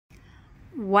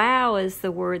Wow is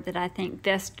the word that I think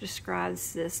best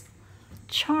describes this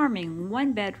charming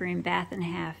one-bedroom bath and a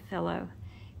half villa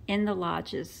in the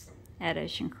lodges at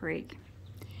Ocean Creek.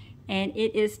 And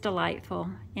it is delightful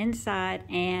inside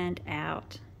and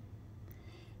out.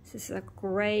 This is a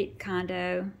great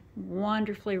condo,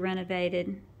 wonderfully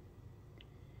renovated,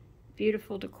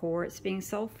 beautiful decor. It's being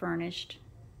sold furnished.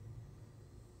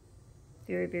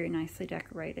 Very, very nicely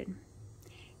decorated.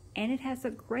 And it has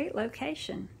a great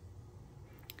location.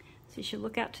 So you should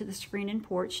look out to the screen and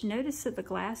porch. Notice that the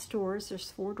glass doors, there's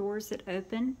 4 doors that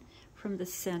open from the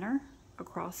center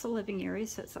across the living area,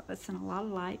 so it's in a lot of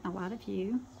light and a lot of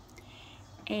view.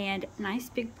 And nice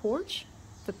big porch.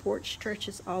 The porch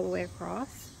stretches all the way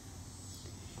across.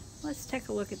 Let's take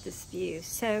a look at this view.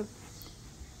 So,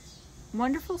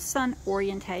 wonderful sun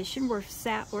orientation. We're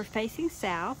facing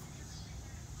south,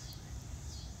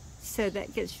 so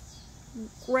that gives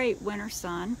great winter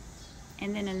sun.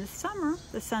 And then in the summer,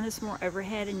 the sun is more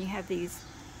overhead and you have these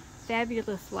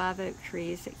fabulous live oak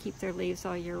trees that keep their leaves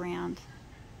all year round.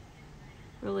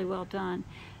 Really well done.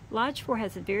 Lodge 4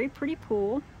 has a very pretty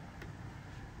pool.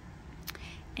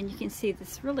 And you can see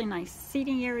this really nice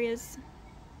seating areas.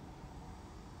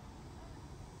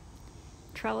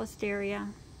 Trellised area.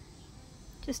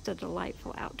 Just a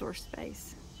delightful outdoor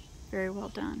space. Very well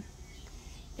done.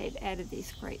 They've added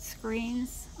these great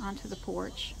screens onto the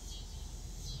porch.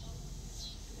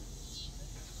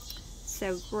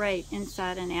 So great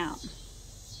inside and out. So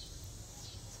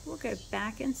we'll go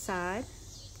back inside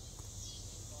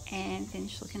and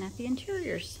finish looking at the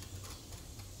interiors.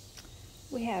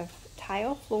 We have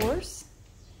tile floors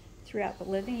throughout the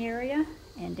living area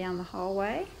and down the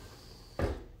hallway.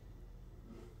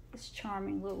 This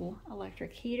charming little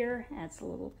electric heater adds a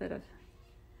little bit of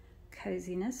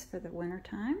coziness for the winter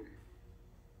time.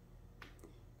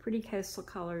 Pretty coastal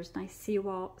colors, nice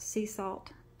sea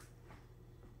salt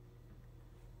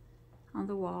on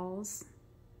the walls.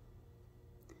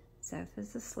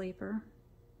 Sofa's a sleeper.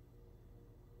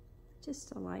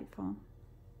 Just delightful.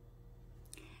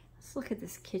 Let's look at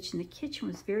this kitchen. The kitchen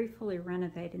was very fully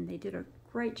renovated and they did a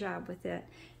great job with it.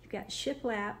 You've got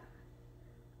shiplap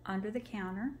under the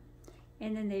counter,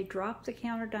 and then they dropped the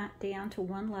counter down to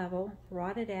one level,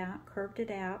 brought it out, curved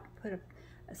it out, put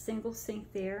a single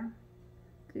sink there,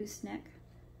 gooseneck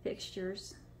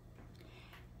fixtures,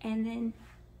 and then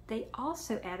they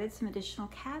also added some additional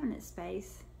cabinet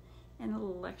space and a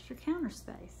little extra counter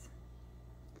space.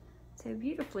 So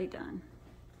beautifully done.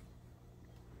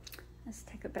 Let's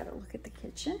take a better look at the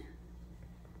kitchen.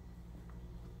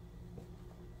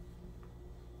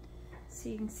 So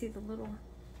you can see the little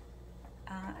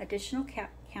additional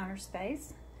counter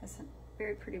space. Has a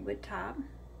very pretty wood top.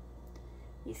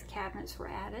 These cabinets were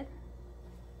added.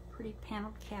 Pretty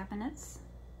paneled cabinets.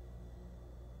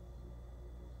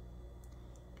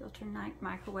 Built-in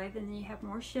microwave, and then you have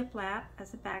more shiplap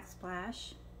as a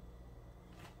backsplash.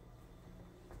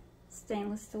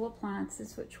 Stainless steel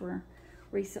appliances, which were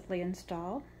recently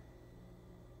installed.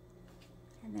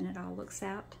 And then it all looks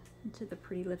out into the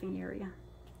pretty living area.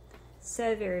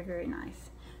 So very, very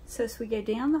nice. So as we go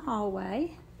down the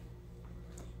hallway,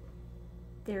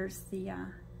 there's the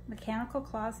mechanical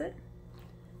closet,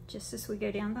 just as we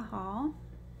go down the hall.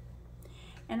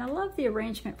 And I love the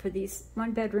arrangement for these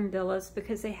one-bedroom villas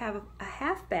because they have a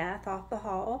half bath off the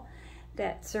hall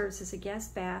that serves as a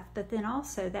guest bath, but then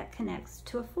also that connects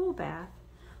to a full bath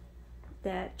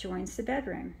that joins the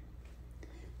bedroom.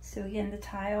 So again, the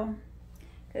tile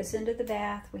goes into the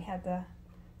bath. We have the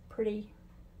pretty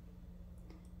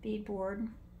beadboard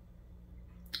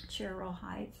chair roll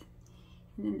height,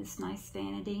 and then this nice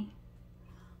vanity.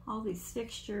 All these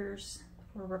fixtures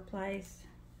were replaced.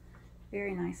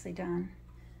 Very nicely done.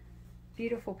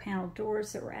 Beautiful paneled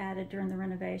doors that were added during the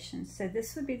renovation. So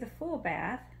this would be the full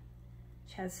bath,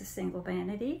 which has a single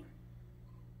vanity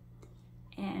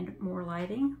and more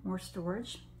lighting, more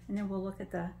storage. And then we'll look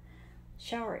at the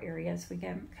shower area as we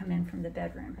come in from the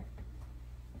bedroom.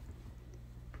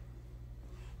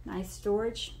 Nice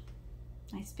storage,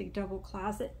 nice big double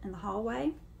closet in the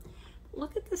hallway.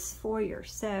 Look at this foyer.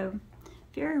 So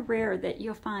very rare that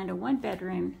you'll find a one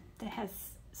bedroom that has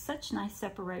such nice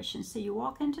separation. So you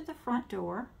walk into the front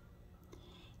door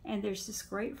and there's this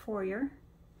great foyer.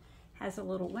 Has a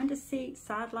little window seat,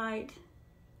 side light,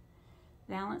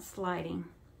 balanced lighting.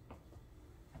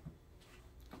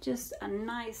 Just a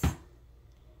nice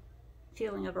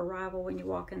feeling of arrival when you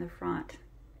walk in the front.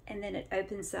 And then it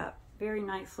opens up very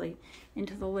nicely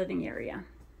into the living area.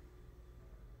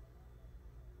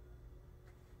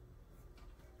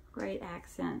 Great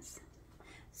accents.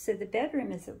 So the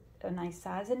bedroom is a nice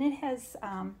size, and it has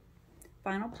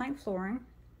vinyl plank flooring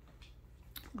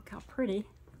Look how pretty.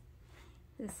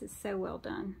 This is so well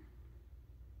done.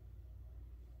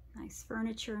 Nice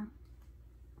furniture.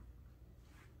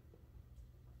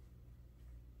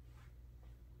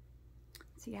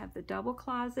 So you have the double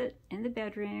closet in the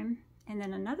bedroom and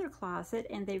then another closet,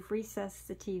 and they've recessed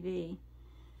the TV.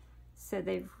 So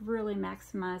they've really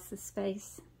maximized the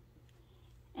space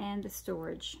and the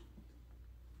storage.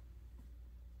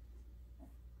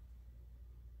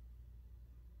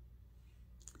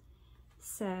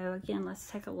 So again, let's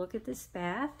take a look at this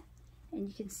bath, and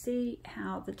you can see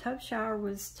how the tub shower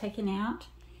was taken out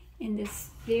in this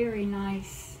very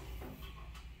nice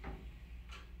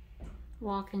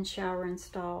walk-in shower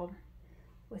installed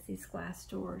with these glass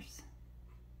doors.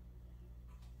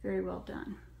 Very well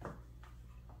done.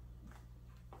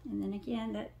 And then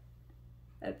again, that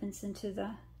opens into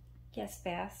the guest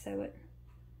bath, so it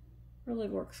really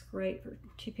works great for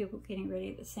two people getting ready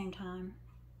at the same time.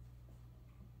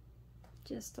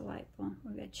 Just delightful.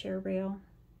 We've got a chair rail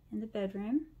in the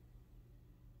bedroom.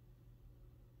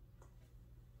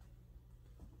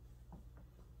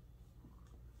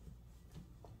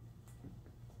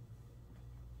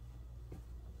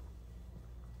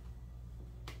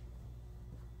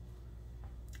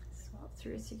 Swap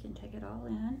through so you can take it all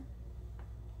in.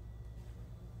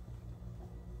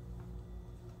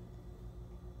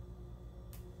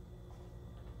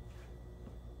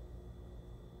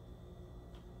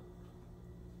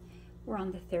 We're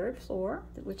on the 3rd floor,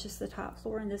 which is the top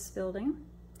floor in this building,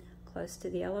 close to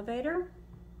the elevator.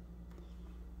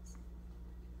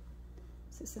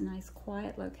 This is a nice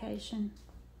quiet location.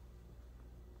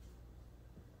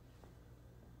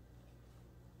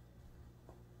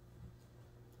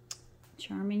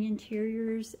 Charming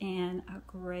interiors and a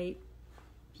great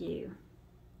view.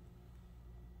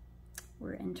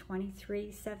 We're in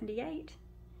 2378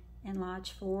 in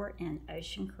Lodge 4 in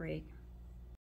Ocean Creek.